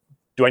out, like,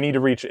 do I need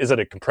to reach, is it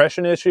a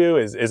compression issue?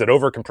 Is it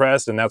over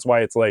compressed? And that's why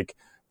it's like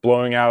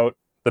blowing out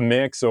the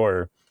mix,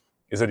 or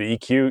is it an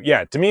EQ?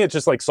 Yeah, to me, it's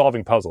just like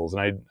solving puzzles,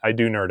 and I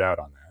do nerd out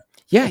on that.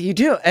 Yeah, you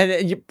do,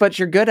 but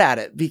you're good at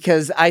it,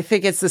 because I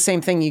think it's the same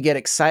thing. You get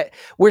excited,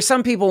 where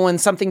some people, when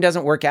something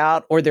doesn't work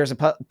out, or there's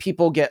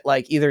people get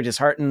like either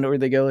disheartened, or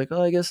they go like,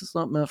 "Oh, I guess it's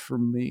not meant for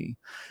me,"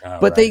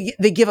 but right.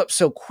 they give up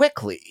so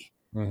quickly.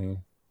 Mm-hmm.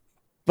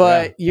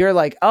 But you're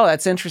like, "Oh,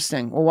 that's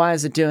interesting. Well, why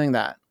is it doing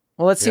that?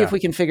 Well, let's see if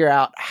we can figure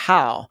out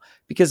how.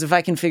 Because if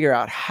I can figure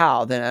out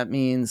how, then that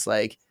means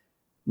like."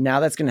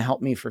 Now that's going to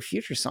help me for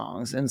future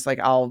songs. And it's like,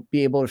 I'll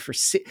be able to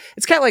foresee.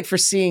 It's kind of like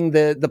foreseeing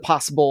the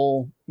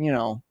possible,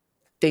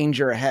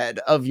 danger ahead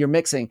of your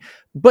mixing,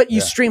 but you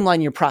streamline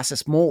your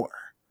process more.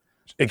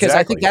 Because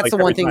I think that's like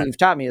the one thing you've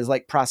taught me is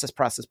like process.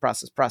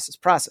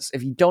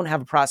 If you don't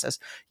have a process,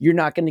 you're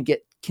not going to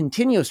get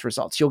continuous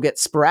results. You'll get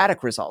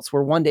sporadic results,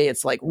 where one day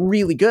it's like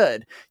really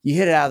good. You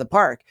hit it out of the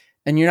park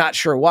and you're not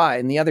sure why.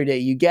 And the other day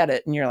you get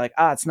it and you're like,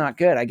 it's not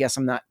good. I guess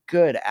I'm not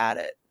good at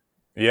it.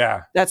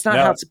 Yeah. That's not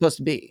how it's supposed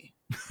to be.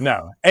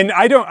 No. And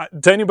I don't,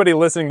 to anybody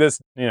listening to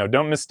this,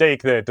 don't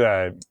mistake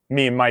that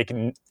me and Mike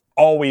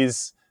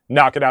always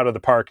knock it out of the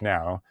park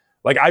now.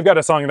 Like, I've got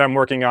a song that I'm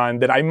working on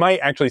that I might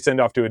actually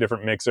send off to a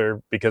different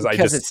mixer because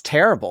it's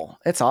terrible.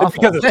 It's awful.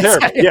 Because it's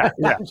terrible. Yeah.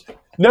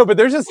 No, but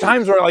there's just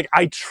times where like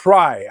I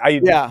try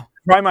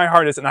my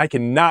hardest and I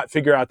cannot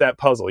figure out that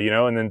puzzle,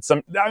 and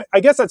then I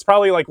guess that's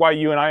probably like why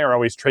you and I are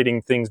always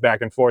trading things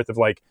back and forth of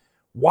like,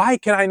 why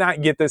can I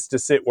not get this to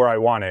sit where I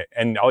want it?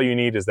 And all you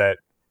need is that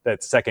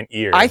second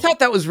ear. I thought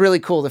that was really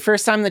cool. The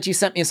first time that you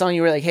sent me a song,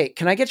 you were like, hey,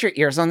 can I get your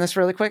ears on this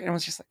really quick? And I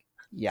was just like,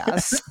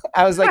 yes.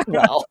 I was like,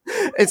 well,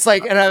 it's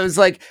like, and I was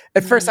like,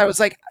 at first I was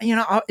like,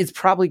 it's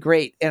probably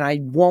great. And I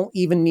won't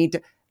even need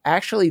to,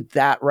 actually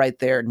that right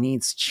there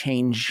needs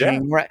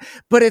changing. Yeah. Right.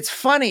 But it's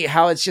funny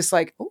how it's just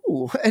like,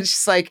 ooh, it's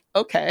just like,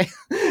 okay.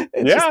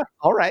 It's just,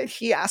 all right.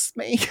 He asked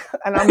me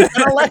and I'm going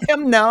to let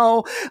him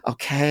know.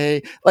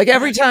 Okay. Like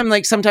every time,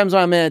 like sometimes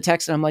when I'm in a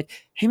text and I'm like,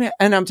 hey man,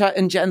 and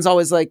and Jen's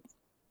always like,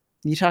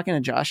 you talking to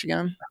Josh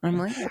again? I'm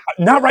like,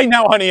 not right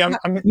now, honey. I'm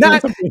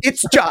not.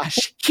 It's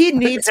Josh. He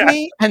needs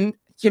me, and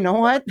you know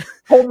what?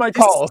 Hold my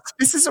calls.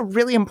 This is a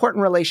really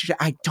important relationship.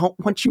 I don't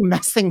want you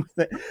messing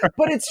with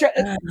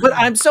it. But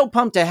I'm so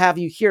pumped to have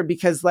you here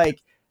because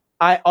like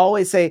I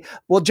always say,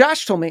 well,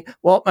 Josh told me,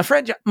 well, my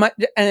friend, and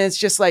it's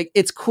just like,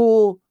 it's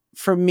cool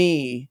for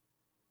me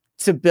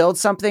to build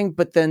something,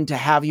 but then to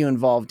have you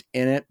involved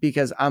in it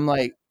because I'm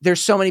like, there's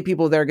so many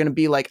people that are going to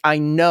be like, I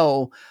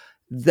know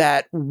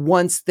that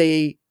once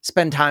they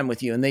spend time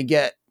with you and they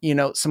get, you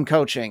know, some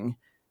coaching,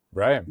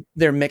 right,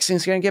 their mixing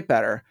is going to get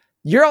better.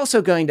 You're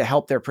also going to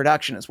help their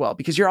production as well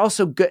because you're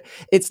also good.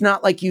 It's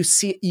not like you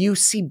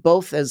see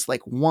both as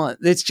like one.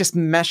 It's just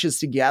meshes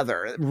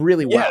together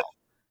really well.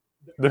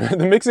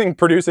 The mixing,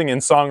 producing,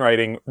 and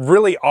songwriting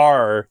really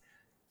are.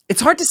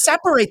 It's hard to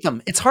separate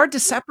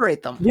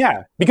them.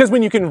 Yeah, because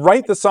when you can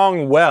write the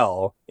song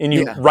well and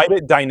you write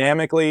it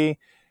dynamically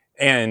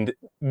and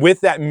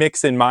with that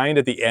mix in mind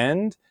at the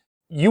end,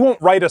 you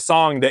won't write a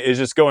song that is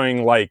just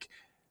going like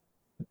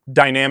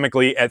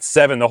dynamically at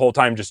 7 the whole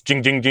time, just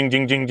jing, jing, jing,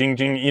 jing, jing, jing,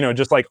 jing, you know,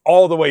 just like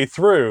all the way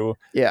through.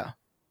 Yeah.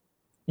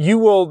 You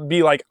will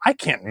be like, I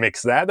can't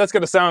mix that. That's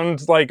going to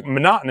sound like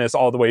monotonous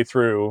all the way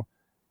through.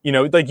 You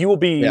know, like you'll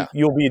be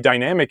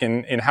dynamic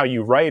in how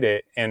you write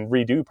it and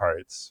redo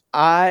parts.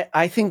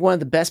 I think one of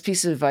the best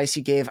pieces of advice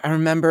you gave, I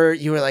remember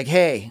you were like,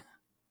 hey,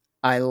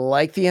 I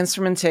like the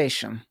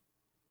instrumentation.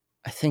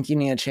 I think you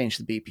need to change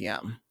the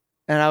BPM.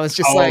 And I was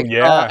just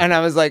and I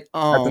was like,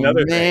 oh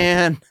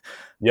man.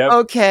 Yep.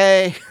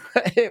 Okay.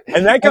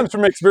 And that comes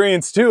from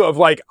experience too of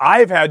like,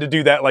 I've had to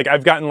do that. Like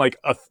I've gotten like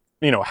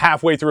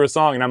halfway through a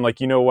song and I'm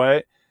like, you know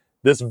what?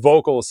 This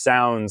vocal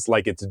sounds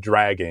like it's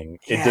dragging.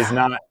 It does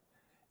not.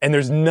 And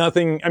there's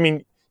nothing, I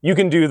mean, you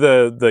can do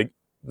the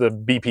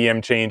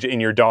BPM change in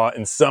your DAW,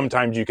 and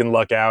sometimes you can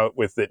luck out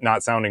with it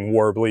not sounding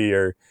warbly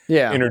or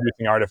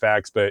introducing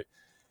artifacts, but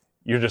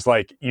you're just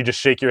like, you just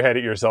shake your head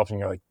at yourself and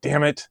you're like,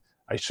 damn it,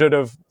 I should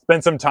have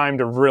spent some time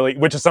to really,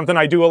 which is something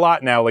I do a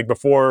lot now. Like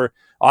before,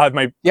 I'll have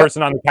my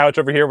person on the couch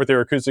over here with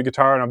their acoustic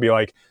guitar and I'll be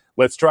like,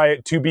 let's try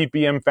it 2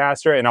 BPM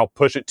faster, and I'll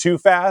push it too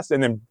fast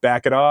and then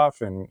back it off.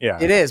 And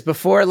it is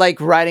before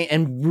like writing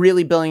and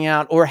really building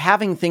out or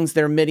having things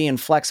that are MIDI and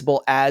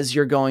flexible as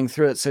you're going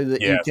through it so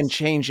that you can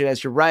change it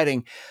as you're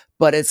writing.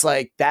 But it's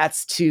like,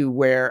 that's too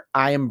where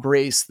I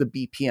embrace the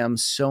BPM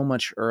so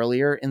much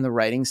earlier in the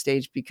writing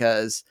stage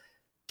because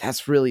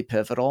that's really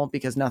pivotal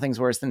because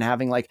nothing's worse than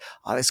having like,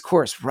 oh, this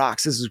chorus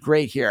rocks. This is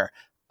great here.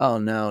 Oh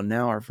no,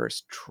 now our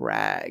verse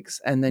drags.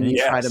 And then you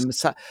try to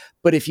massage.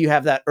 But if you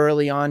have that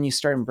early on, you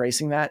start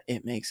embracing that,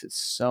 it makes it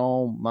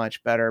so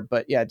much better.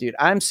 But yeah, dude,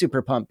 I'm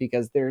super pumped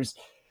because there's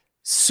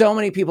so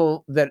many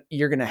people that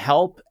you're going to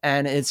help.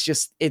 And it's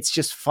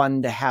just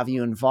fun to have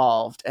you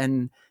involved.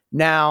 And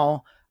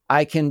now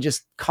I can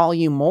just call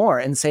you more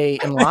and say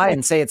and lie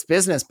and say it's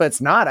business, but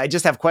it's not. I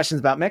just have questions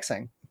about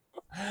mixing.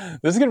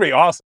 This is going to be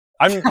awesome.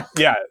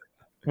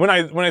 When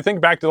I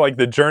think back to like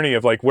the journey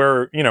of like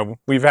where, you know,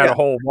 we've had a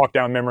whole walk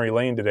down memory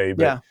lane today,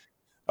 but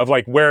of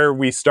like where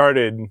we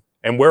started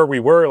and where we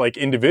were like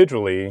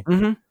individually.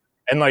 Mm-hmm.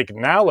 And like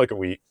now look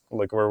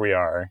where we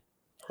are.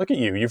 Look at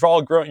you. You're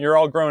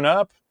all grown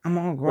up. I'm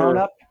all grown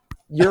up.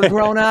 You're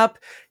grown up.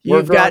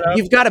 You've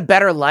got a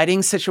better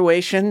lighting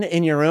situation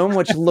in your room,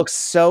 which looks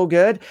so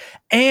good.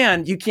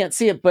 And you can't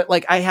see it, but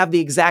like I have the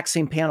exact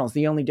same panels.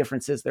 The only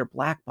difference is they're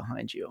black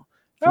behind you.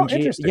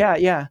 Interesting.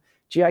 Yeah.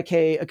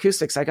 GIK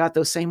Acoustics. I got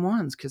those same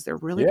ones because they're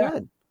really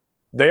good.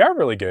 They are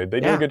really good. They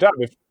do a good job.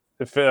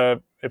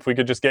 If we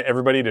could just get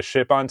everybody to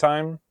ship on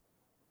time.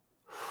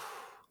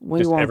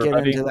 We won't get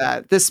into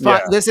that. This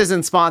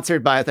isn't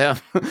sponsored by them.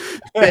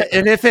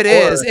 And if it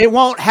is, it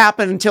won't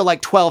happen until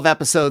like 12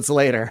 episodes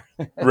later.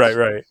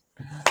 Right.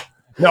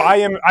 No, I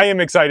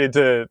am excited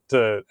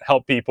to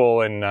help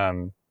people.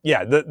 And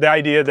the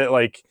idea that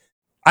like,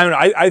 I don't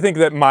know, I think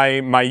that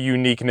my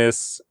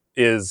uniqueness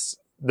is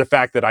the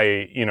fact that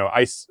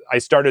I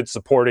started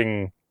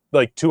supporting,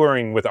 like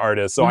touring with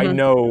artists. So I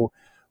know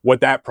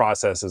what that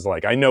process is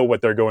like. I know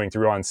what they're going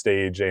through on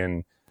stage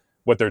and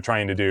what they're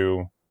trying to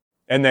do.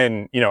 And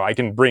then, I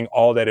can bring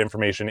all that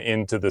information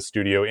into the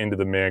studio, into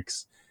the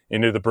mix,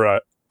 into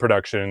the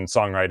production,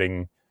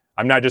 songwriting.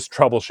 I'm not just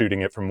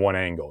troubleshooting it from one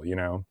angle,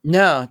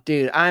 No,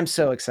 dude, I'm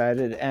so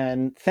excited.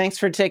 And thanks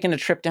for taking a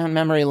trip down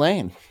memory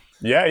lane.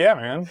 Yeah,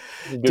 man.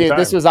 Dude, time.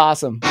 This was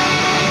awesome.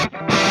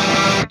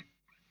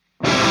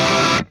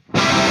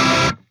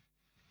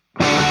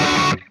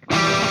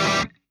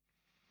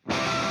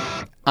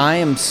 I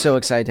am so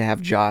excited to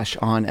have Josh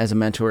on as a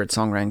mentor at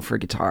Songwriting for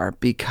Guitar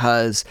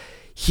because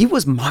he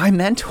was my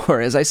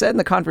mentor. As I said in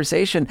the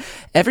conversation,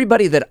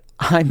 everybody that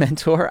I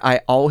mentor,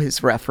 I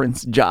always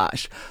reference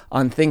Josh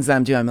on things that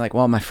I'm doing. I'm like,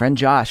 well, my friend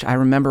Josh, I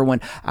remember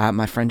when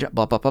my friend,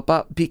 blah, blah, blah,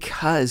 blah,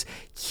 because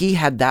he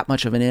had that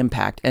much of an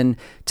impact. And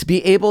to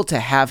be able to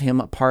have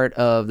him a part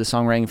of the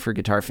Songwriting for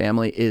Guitar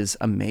family is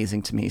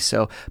amazing to me.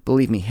 So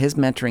believe me, his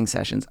mentoring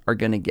sessions are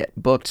going to get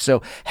booked.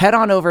 So head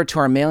on over to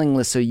our mailing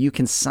list so you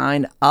can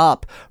sign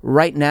up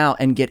right now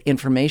and get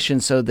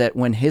information so that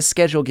when his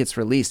schedule gets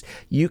released,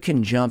 you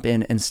can jump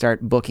in and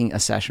start booking a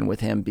session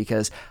with him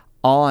because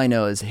all I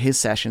know is his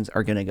sessions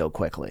are going to go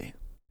quickly.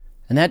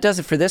 And that does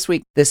it for this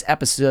week. This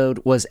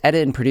episode was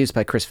edited and produced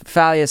by Chris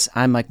Fafalius.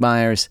 I'm Mike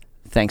Myers.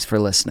 Thanks for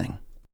listening.